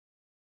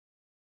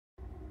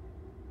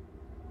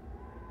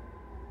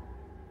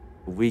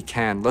We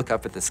can look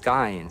up at the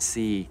sky and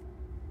see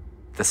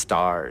the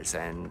stars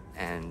and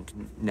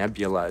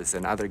nebulas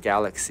and other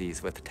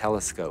galaxies with a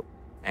telescope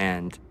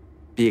and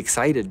be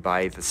excited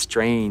by the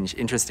strange,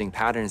 interesting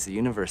patterns the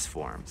universe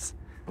forms.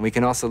 And we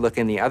can also look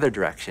in the other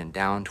direction,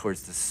 down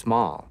towards the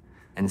small,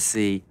 and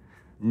see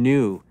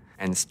new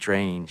and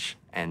strange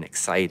and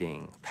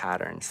exciting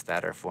patterns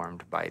that are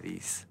formed by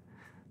these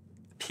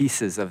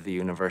pieces of the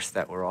universe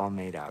that we're all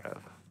made out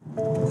of.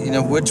 You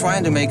know, we're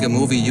trying to make a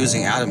movie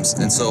using atoms,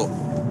 and so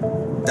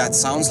that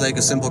sounds like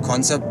a simple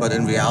concept, but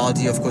in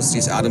reality, of course,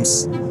 these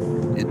atoms,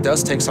 it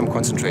does take some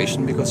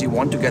concentration because you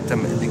want to get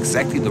them in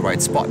exactly the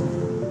right spot.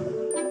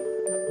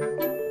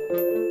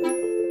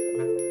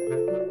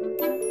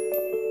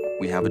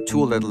 We have a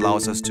tool that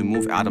allows us to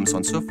move atoms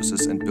on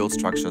surfaces and build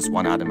structures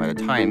one atom at a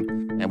time,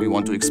 and we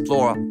want to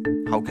explore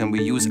how can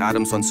we use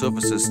atoms on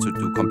surfaces to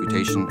do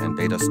computation and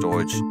data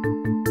storage.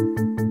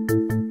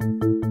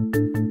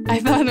 I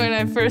thought when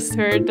I first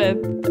heard that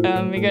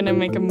we're gonna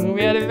make a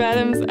movie out of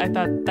atoms, I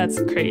thought that's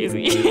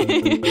crazy.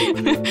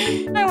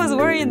 I was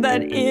worried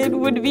that it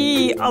would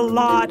be a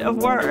lot of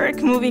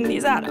work moving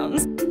these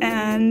atoms.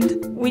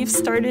 And we've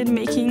started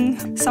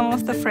making some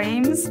of the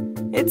frames.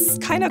 It's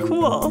kind of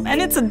cool,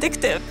 and it's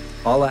addictive.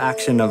 All the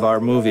action of our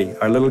movie,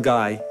 our little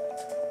guy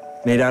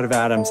made out of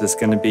atoms, is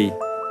going to be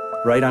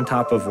right on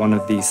top of one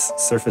of these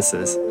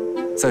surfaces.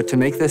 So to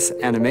make this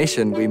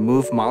animation, we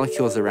move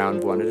molecules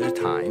around one at a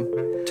time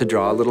to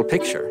draw a little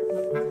picture.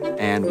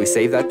 And we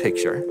save that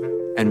picture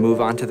and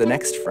move on to the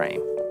next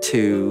frame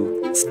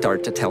to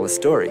start to tell a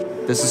story.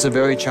 This is a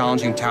very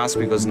challenging task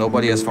because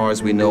nobody, as far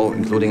as we know,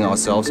 including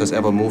ourselves, has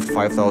ever moved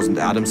 5,000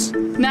 atoms.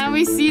 Now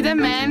we see the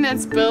man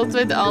that's built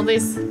with all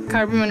these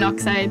carbon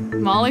monoxide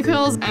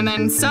molecules, and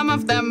then some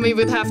of them we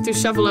would have to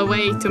shovel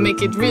away to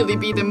make it really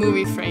be the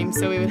movie frame,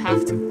 so we would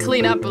have to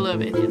clean up a little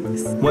bit.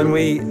 When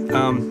we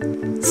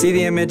see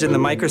the image in the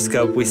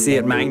microscope, we see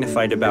it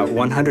magnified about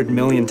 100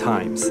 million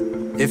times.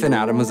 If an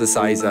atom was the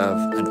size of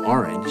an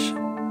orange,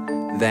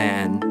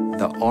 then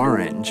the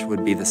orange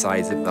would be the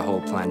size of the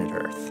whole planet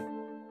Earth.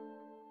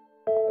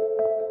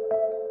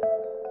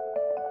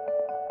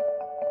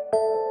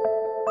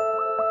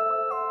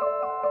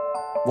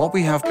 What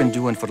we have been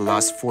doing for the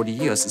last 40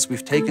 years is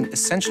we've taken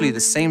essentially the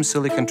same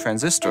silicon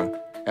transistor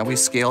and we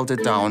scaled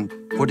it down,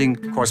 putting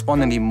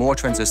correspondingly more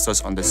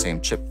transistors on the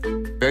same chip.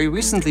 Very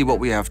recently, what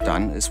we have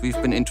done is we've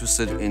been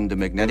interested in the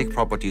magnetic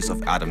properties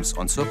of atoms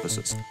on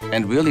surfaces.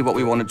 And really what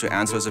we wanted to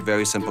answer is a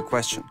very simple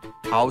question.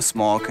 How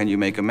small can you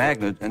make a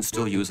magnet and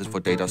still use it for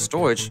data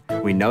storage?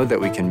 We know that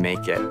we can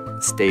make it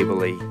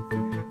stably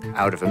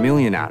out of 1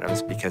 million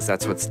atoms because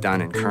that's what's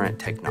done in current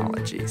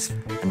technologies.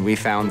 And we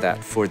found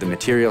that for the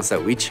materials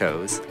that we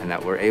chose and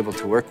that we're able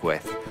to work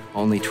with,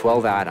 only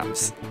 12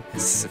 atoms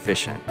is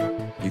sufficient.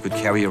 You could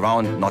carry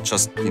around not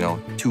just,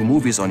 2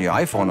 movies on your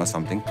iPhone or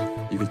something.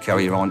 You could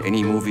carry around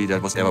any movie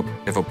that was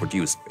ever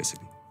produced,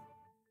 basically.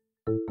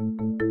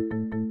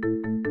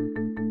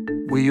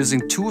 We're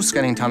using 2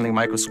 scanning tunneling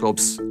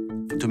microscopes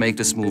to make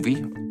this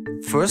movie.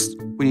 First,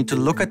 we need to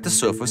look at the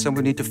surface and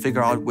we need to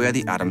figure out where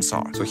the atoms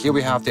are. So here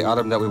we have the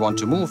atom that we want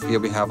to move. Here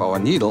we have our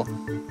needle.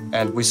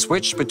 And we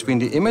switch between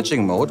the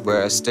imaging mode,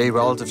 where I stay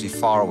relatively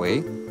far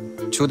away,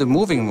 to the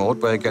moving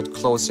mode, where I get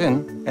close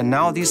in. And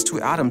now these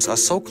 2 atoms are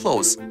so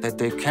close that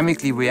they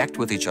chemically react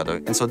with each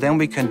other. And so then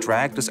we can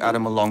drag this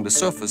atom along the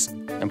surface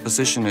and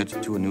position it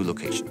to a new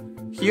location.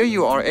 Here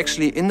you are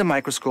actually in the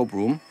microscope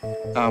room.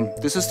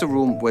 This is the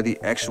room where the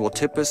actual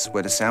tip is,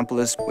 where the sample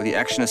is, where the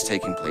action is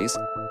taking place.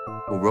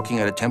 We're working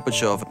at a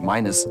temperature of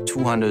minus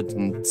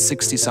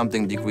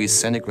 260-something degrees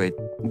centigrade.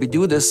 We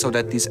do this so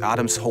that these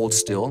atoms hold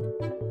still.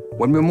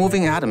 When we're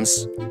moving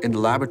atoms in the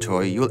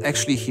laboratory, you'll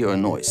actually hear a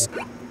noise.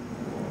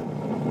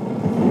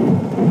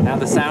 Now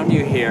the sound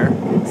you hear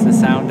is the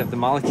sound of the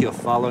molecule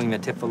following the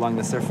tip along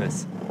the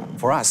surface.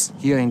 For us,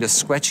 hearing this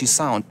scratchy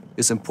sound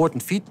is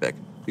important feedback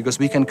because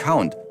we can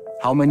count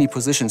how many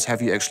positions have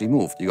you actually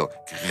moved. You go,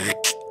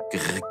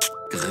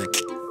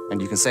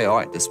 and you can say, all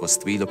right, this was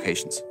 3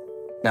 locations.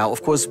 Now,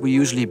 of course, we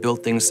usually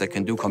build things that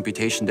can do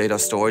computation data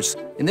storage.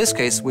 In this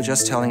case, we're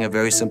just telling a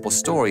very simple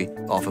story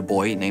of a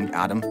boy named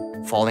Adam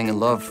falling in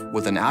love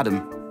with an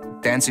atom,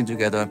 dancing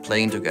together,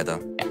 playing together.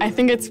 I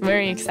think it's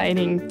very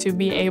exciting to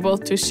be able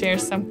to share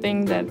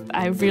something that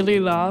I really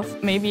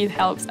love. Maybe it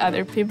helps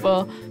other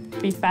people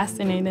be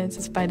fascinated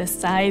just by the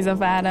size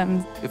of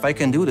atoms. If I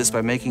can do this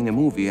by making a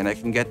movie and I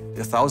can get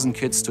 1,000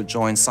 kids to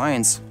join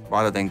science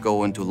rather than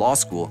go into law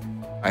school,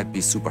 I'd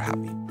be super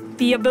happy.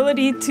 The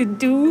ability to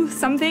do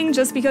something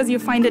just because you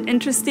find it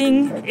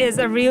interesting is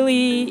a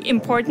really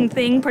important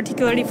thing,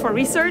 particularly for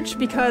research,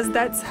 because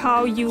that's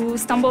how you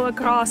stumble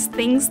across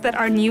things that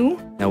are new.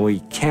 Now,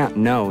 we can't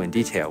know in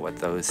detail what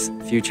those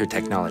future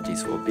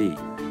technologies will be,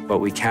 but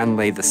we can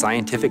lay the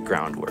scientific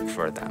groundwork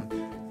for them,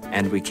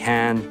 and we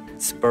can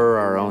spur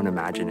our own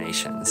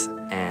imaginations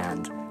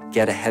and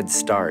get a head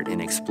start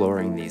in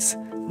exploring these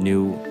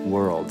new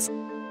worlds.